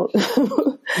out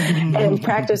and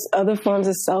practice other forms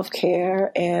of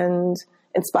self-care and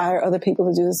inspire other people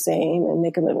to do the same and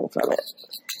make a living from it.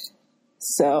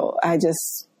 So I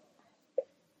just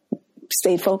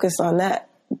stayed focused on that.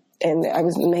 And I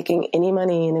wasn't making any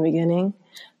money in the beginning.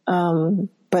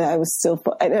 But I was still,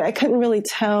 I couldn't really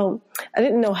tell. I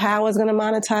didn't know how I was going to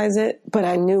monetize it, but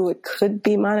I knew it could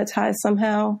be monetized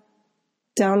somehow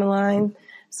down the line.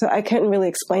 So I couldn't really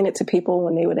explain it to people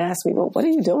when they would ask me, well, what are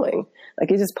you doing? Like,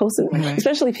 you just posted,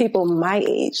 especially people my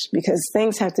age, because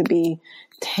things have to be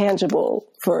tangible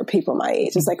for people my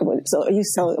age. It's like, so are you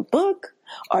selling a book?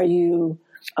 Are you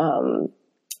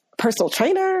personal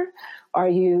trainer? Are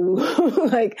you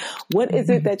like, what is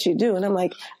it that you do? And I'm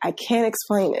like, I can't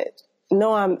explain it.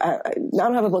 No, I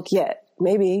don't have a book yet,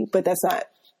 maybe, but that's not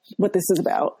what this is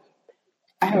about.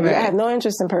 I have no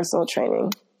interest in personal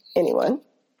training anyone.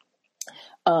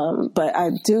 But I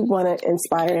do want to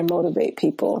inspire and motivate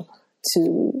people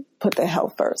to put their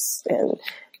health first, and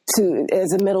to,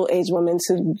 as a middle-aged woman,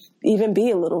 to even be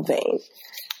a little vain.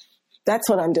 That's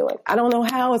what I'm doing. I don't know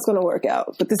how it's going to work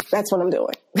out, but that's what I'm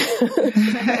doing.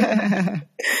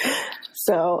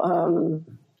 So,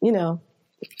 you know,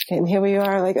 and here we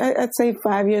are, like, I'd say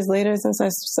 5 years later since I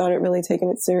started really taking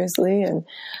it seriously, and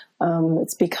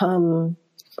it's become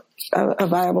a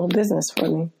viable business for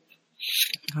me.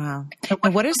 Wow.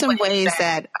 And what are some ways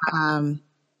that, oh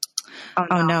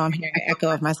no, I'm hearing an echo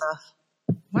of myself.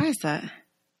 Why is that?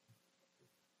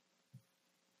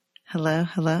 Hello?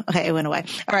 Okay, it went away.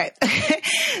 All right.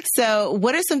 So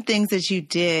what are some things that you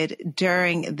did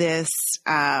during this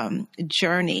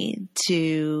journey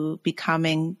to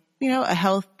becoming, you know, a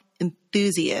health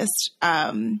enthusiast,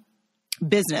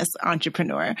 business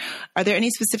entrepreneur? Are there any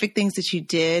specific things that you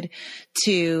did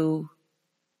to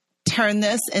turn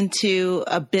this into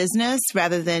a business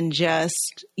rather than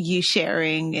just you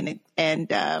sharing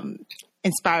and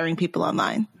inspiring people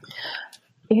online?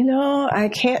 I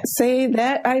can't say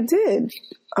that I did,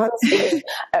 honestly.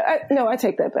 No, I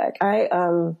take that back. I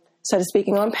started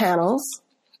speaking on panels.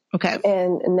 Okay.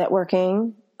 And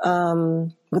networking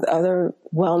with other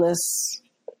wellness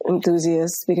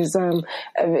enthusiasts, because I've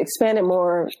expanded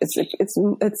more.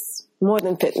 It's more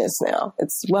than fitness now.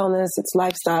 It's wellness. It's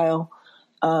lifestyle.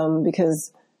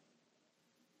 Because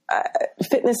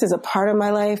fitness is a part of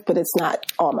my life, but it's not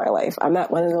all my life. I'm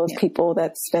not one of those people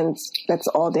that's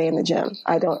all day in the gym.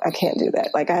 I can't do that.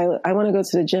 Like I want to go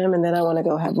to the gym and then I want to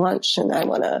go have lunch and I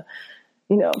want to,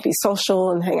 be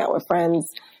social and hang out with friends.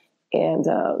 And,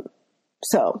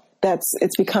 so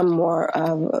it's become more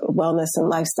of a wellness and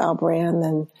lifestyle brand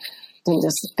than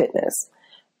just fitness.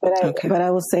 But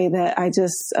I will say that I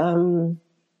just,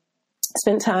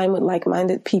 spent time with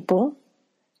like-minded people,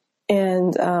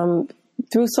 and,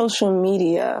 through social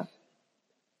media,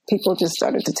 people just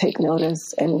started to take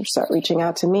notice and start reaching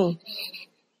out to me.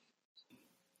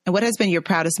 And what has been your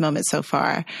proudest moment so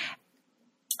far?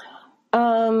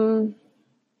 I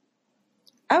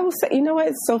will say,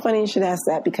 it's so funny you should ask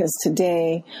that, because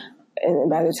today, and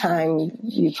by the time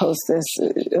you post this,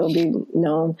 it'll be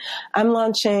known. I'm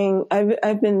launching,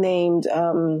 I've been named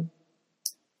a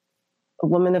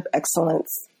Woman of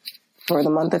Excellence for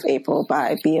the month of April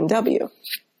by BMW.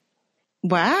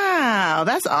 Wow,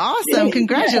 that's awesome.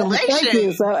 Congratulations. Yeah, thank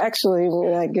you. So actually,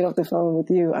 when I get off the phone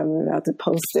with you, I'm about to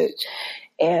post it.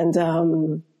 And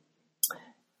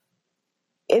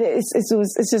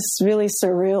it's just really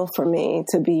surreal for me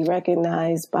to be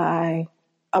recognized by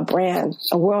a brand,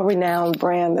 a world-renowned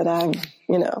brand that I've,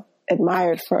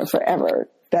 admired for forever,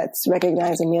 that's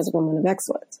recognizing me as a woman of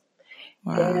excellence.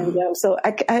 Wow. And so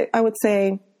I would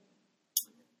say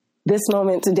this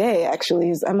moment today actually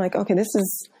is, I'm like, okay, this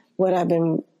is what I've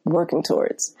been working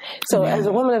towards. So as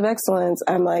a woman of excellence,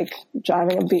 I'm like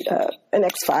driving an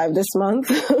X5 this month.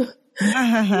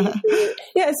 Yeah,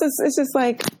 it's just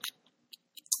like,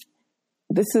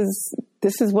 this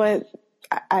is what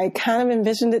I kind of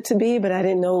envisioned it to be, but I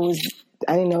didn't know it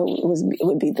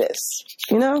would be this,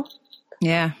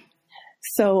 Yeah.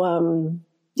 So,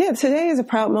 today is a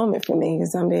proud moment for me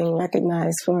because I'm being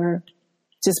recognized for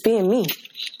just being me.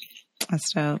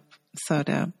 That's dope. So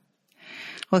dope.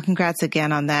 Well, congrats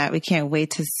again on that. We can't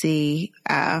wait to see,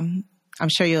 I'm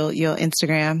sure you'll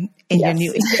Instagram in your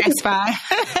new X5.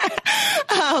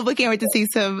 We can't wait to see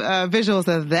some visuals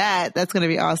of that. That's going to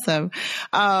be awesome.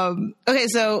 Okay,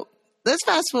 so let's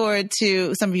fast forward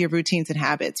to some of your routines and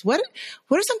habits. What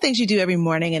are some things you do every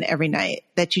morning and every night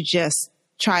that you just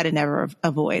try to never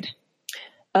avoid?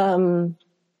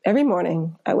 Every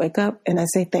morning I wake up and I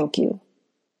say thank you.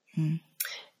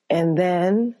 And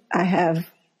then I have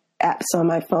apps on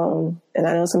my phone. And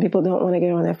I know some people don't want to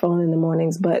get on their phone in the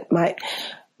mornings, but my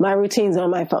routine's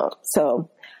on my phone. So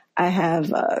I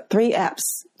have 3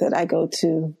 apps that I go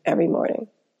to every morning.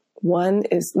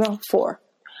 4.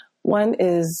 One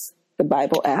is the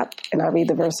Bible app, and I read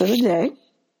the verse of the day.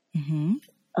 Mm-hmm.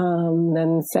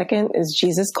 Then the second is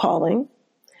Jesus Calling.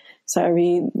 So I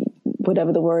read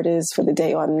whatever the word is for the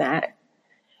day on that.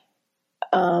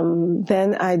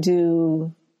 Then I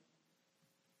do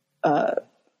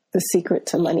the Secret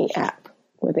to Money app,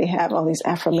 where they have all these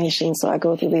affirmations. So I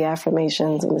go through the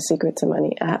affirmations in the Secret to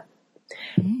Money app.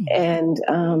 And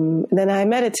then I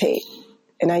meditate,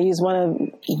 and I use one of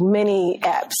many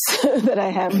apps that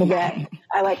I have for that.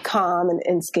 I like Calm and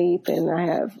Inkscape, and I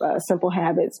have Simple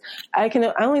Habits. I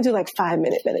only do like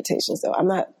 5-minute meditations though.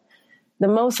 The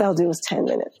most I'll do is 10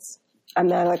 minutes. I'm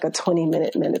not like a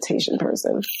 20-minute meditation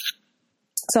person.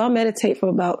 So I'll meditate for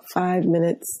about 5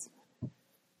 minutes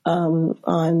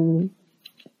on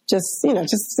just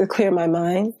to clear my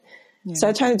mind. Yeah. So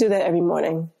I try to do that every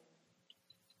morning.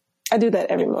 I do that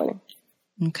every morning.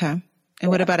 Okay.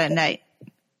 And what about at night?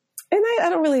 At night, I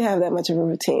don't really have that much of a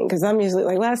routine because I'm usually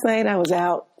like last night I was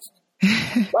out.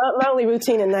 My only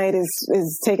routine at night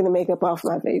is taking the makeup off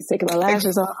my face, taking my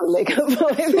lashes off and makeup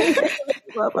off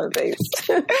my face.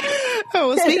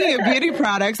 Well, speaking of beauty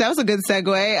products, that was a good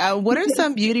segue. What are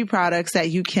some beauty products that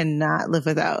you cannot live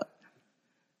without?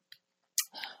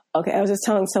 Okay, I was just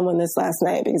telling someone this last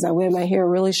night because I wear my hair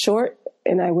really short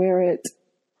and I wear it.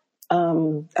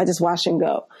 I just wash and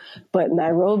go. But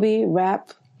Nairobi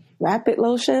Rapid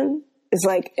Lotion is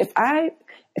like if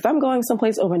I'm going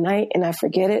someplace overnight and I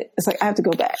forget it, it's like I have to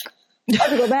go back.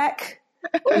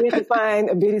 Or we have to find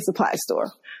a beauty supply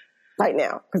store right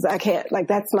now because I can't. Like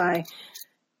that's my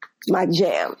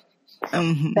jam.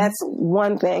 Mm-hmm. That's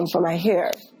one thing for my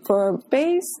hair. For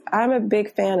base, I'm a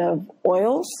big fan of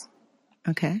oils.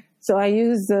 Okay. So I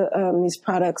use these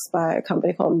products by a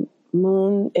company called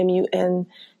Moon, M-U-N,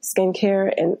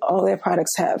 Skincare, and all their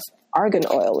products have argan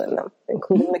oil in them,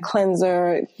 including the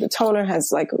cleanser. The toner has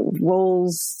like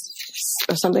rose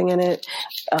or something in it.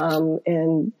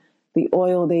 And the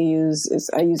oil they use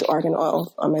I use argan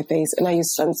oil on my face, and I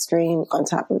use sunscreen on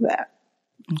top of that.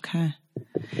 Okay.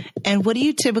 And what do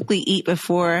you typically eat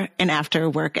before and after a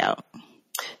workout?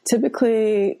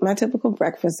 Typically, my typical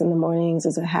breakfast in the mornings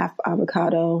is a half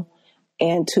avocado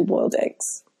and 2 boiled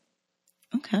eggs.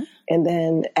 Okay. And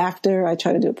then after, I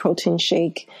try to do a protein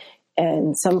shake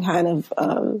and some kind of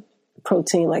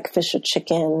protein like fish or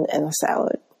chicken and a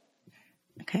salad.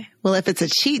 Okay. Well, if it's a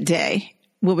cheat day,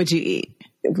 what would you eat?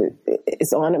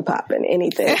 It's on and popping,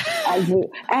 anything. I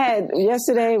had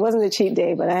yesterday, it wasn't a cheat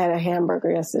day, but I had a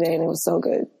hamburger yesterday and it was so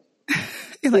good.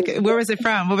 Like, where was it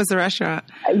from? What was the restaurant?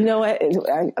 You know what?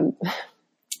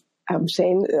 I'm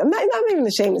ashamed. I'm not even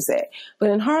ashamed to say it, but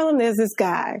in Harlem, there's this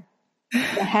guy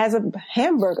that has a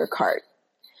hamburger cart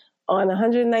on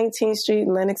 119th Street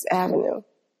and Lenox Avenue.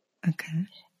 Okay.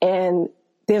 And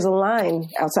there's a line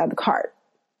outside the cart.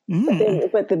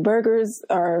 But the burgers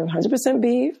are 100%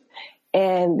 beef,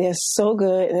 and they're so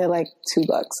good, and they're like $2.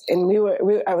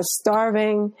 And I was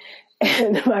starving,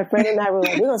 and my friend and I were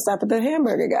like, we're going to stop at the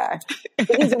hamburger guy.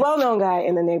 He's a well-known guy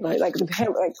in the neighborhood. Like the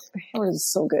hamburger is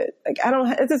so good. Like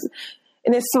it's just,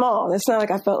 and it's small. It's not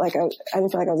like I didn't feel like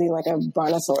I was eating like a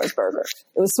Brontosaurus burger.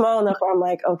 It was small enough where I'm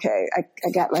like, okay,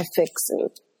 I got my fix. And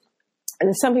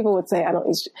then some people would say I don't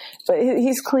eat, but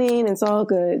he's clean. It's all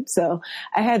good. So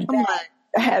I had that.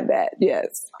 I had that, yes.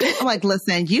 I'm like,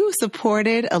 listen, you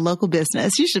supported a local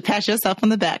business. You should pat yourself on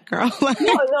the back, girl.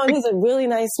 No, he's a really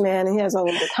nice man, and he has all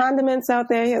of the condiments out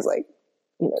there. He has like,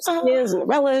 skins and the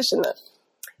relish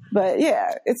but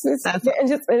yeah,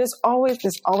 there's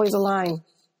always a line.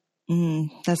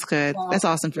 That's good. That's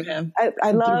awesome for him.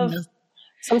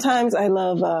 Sometimes I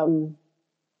love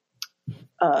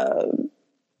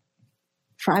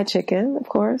fried chicken, of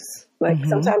course. Like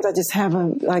sometimes I just have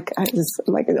it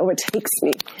overtakes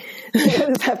me. I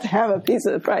just have to have a piece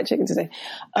of fried chicken today.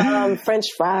 French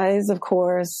fries, of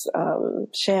course,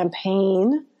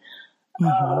 champagne.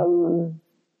 And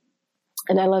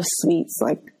I love sweets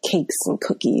like cakes and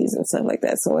cookies and stuff like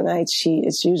that. So when I cheat,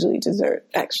 it's usually dessert,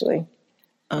 actually.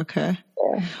 Okay.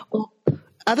 Yeah. Well,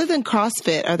 other than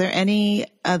CrossFit, are there any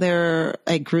other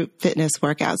group fitness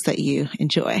workouts that you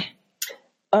enjoy?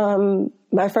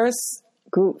 My first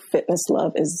group fitness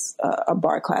love is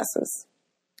bar classes.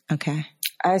 Okay.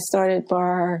 I started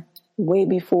bar way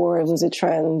before it was a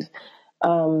trend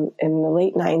in the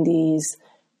late 90s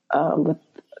with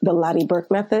the Lottie Burke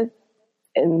method.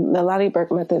 And the Lottie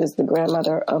Burke method is the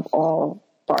grandmother of all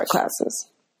bar classes.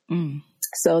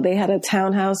 So they had a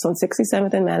townhouse on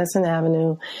 67th and Madison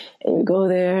Avenue, and you go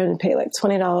there and pay like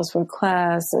 $20 for a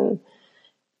class, and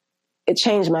it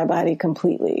changed my body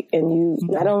completely. And you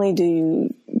not only do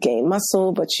you gain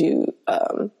muscle, but you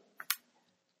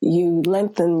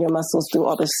lengthen your muscles through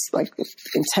all this like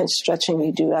intense stretching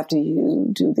you do after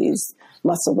you do these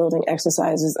muscle building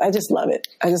exercises. I just love it.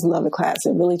 I just love the class.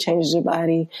 It really changes your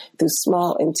body through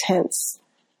small, intense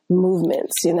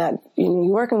movements. You're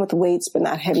working with weights, but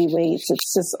not heavy weights.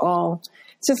 It's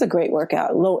just a great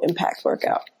workout, low impact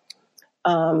workout.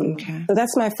 So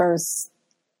that's my first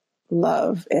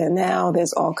love. And now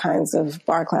there's all kinds of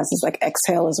bar classes, like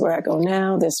Exhale is where I go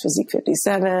now. There's Physique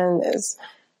 57, there's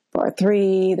Bar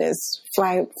 3, there's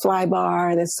Fly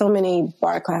Bar. There's so many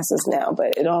bar classes now,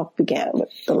 but it all began with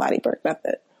the Lottie Burke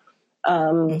method.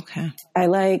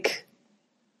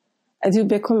 I do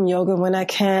Bikram yoga when I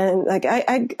can. Like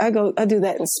I do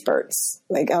that in spurts.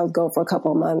 Like I'll go for a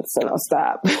couple of months and I'll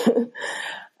stop.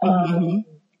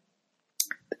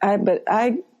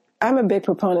 I'm a big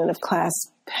proponent of Class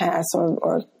Pass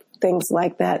or things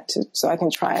like that so I can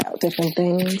try out different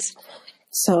things.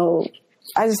 So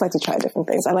I just like to try different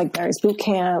things. I like Barry's Boot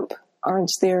Camp, Orange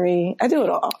Theory. I do it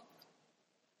all.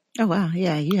 Oh, wow.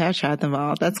 Yeah, you have tried them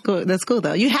all. That's cool. That's cool,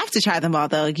 though. You have to try them all,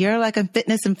 though. You're like a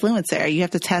fitness influencer. You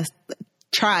have to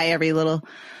try every little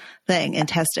thing and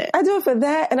test it. I do it for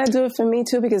that, and I do it for me,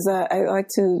 too, because I like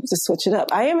to just switch it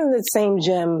up. I am in the same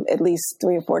gym at least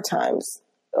 3 or 4 times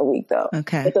a week, though.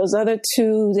 Okay. But those other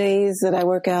 2 days that I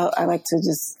work out, I like to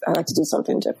do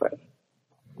something different.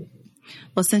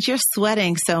 Well, since you're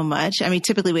sweating so much, I mean,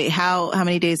 typically, how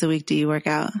many days a week do you work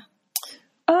out?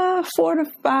 4 to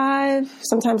 5,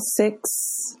 sometimes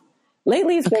 6.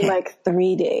 Lately, it's been like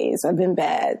 3 days. I've been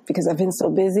bad because I've been so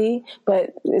busy,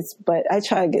 but I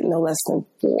try to get no less than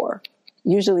 4.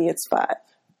 Usually it's 5.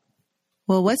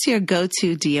 Well, what's your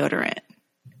go-to deodorant?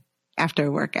 after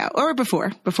a workout or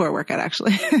before a workout,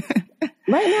 actually?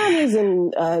 Right now I'm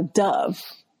using Dove.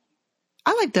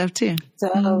 I like Dove too.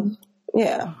 Dove,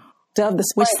 yeah. Dove, the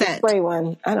spray, Which scent? Spray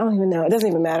one. I don't even know. It doesn't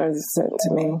even matter the scent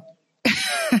to me.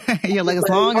 You're like, as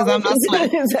long as I'm not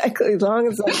sweating. Exactly. As long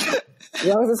as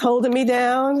it's holding me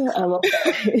down, I'm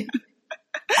okay.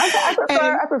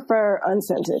 I prefer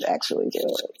unscented, actually,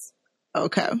 deodorants.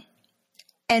 Okay.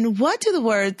 And what do the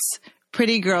words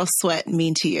 "pretty girl sweat"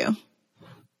 mean to you?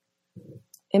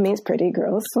 It means pretty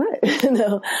girl sweat.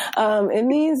 No, it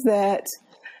means that.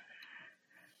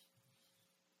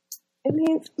 It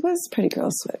means, what does pretty girl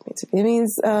sweat mean to me? It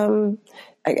means,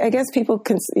 I guess people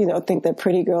can, think that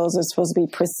pretty girls are supposed to be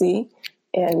prissy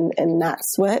and not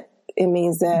sweat. It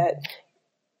means that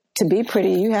to be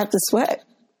pretty, you have to sweat,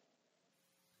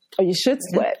 or you should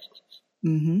sweat.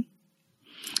 Mm-hmm.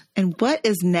 And what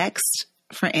is next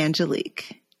for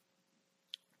Angelique?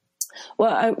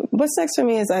 Well, what's next for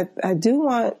me is I do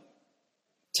want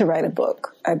to write a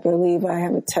book. I believe I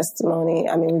have a testimony.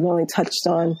 I mean, we've only touched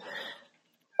on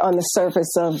the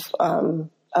surface of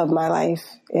my life.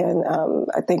 And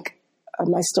I think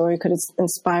my story could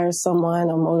inspire someone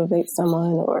or motivate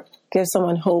someone or give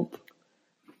someone hope.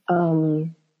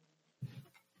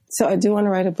 So I do want to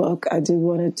write a book. I do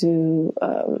want to do,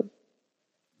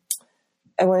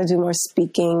 I want to do more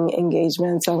speaking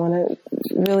engagements. I want to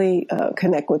really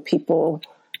connect with people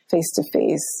face to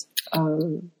face. I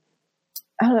don't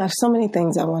know. I have so many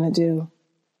things I want to do.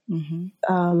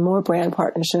 Mm-hmm. More brand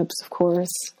partnerships, of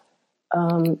course.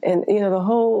 And, the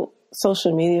whole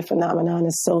social media phenomenon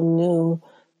is so new.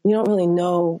 You don't really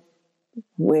know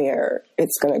where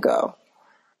it's going to go.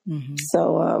 Mm-hmm.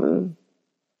 So,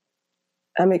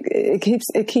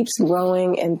 it keeps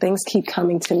growing and things keep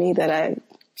coming to me that I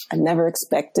never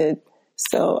expected.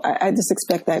 So I just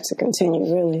expect that to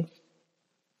continue, really.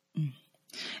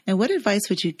 And what advice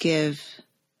would you give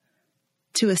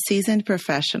to a seasoned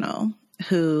professional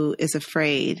who is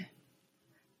afraid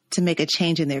to make a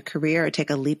change in their career or take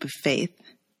a leap of faith?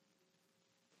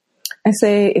 I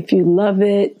say, if you love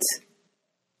it,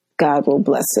 God will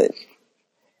bless it.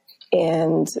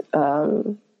 And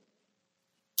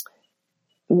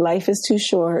life is too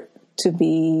short to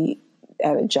be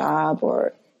at a job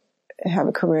or have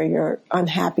a career you're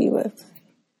unhappy with.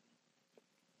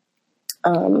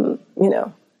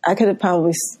 I could have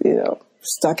probably,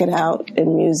 stuck it out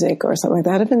in music or something like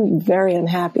that. I've been very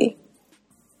unhappy.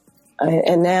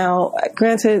 And now,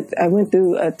 granted, I went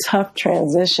through a tough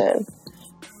transition,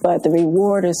 but the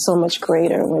reward is so much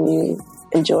greater when you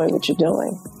enjoy what you're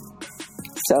doing.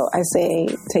 So I say,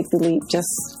 take the leap just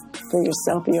for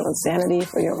yourself, for your own sanity,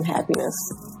 for your own happiness.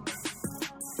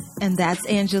 And that's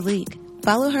Angelique.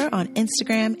 Follow her on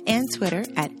Instagram and Twitter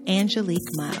at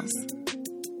Angelique Miles.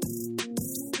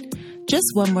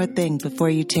 Just one more thing before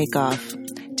you take off.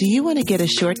 Do you want to get a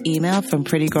short email from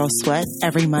Pretty Girl Sweat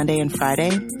every Monday and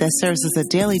Friday that serves as a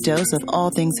daily dose of all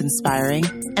things inspiring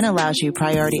and allows you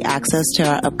priority access to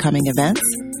our upcoming events?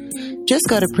 Just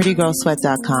go to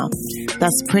prettygirlsweat.com.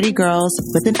 That's prettygirls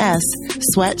with an S,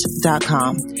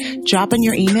 sweat.com. Drop in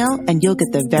your email and you'll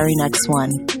get the very next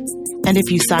one. And if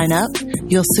you sign up,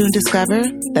 you'll soon discover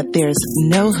that there's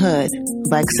no hood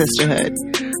like sisterhood.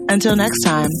 Until next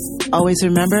time, always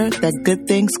remember that good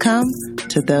things come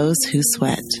to those who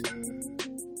sweat.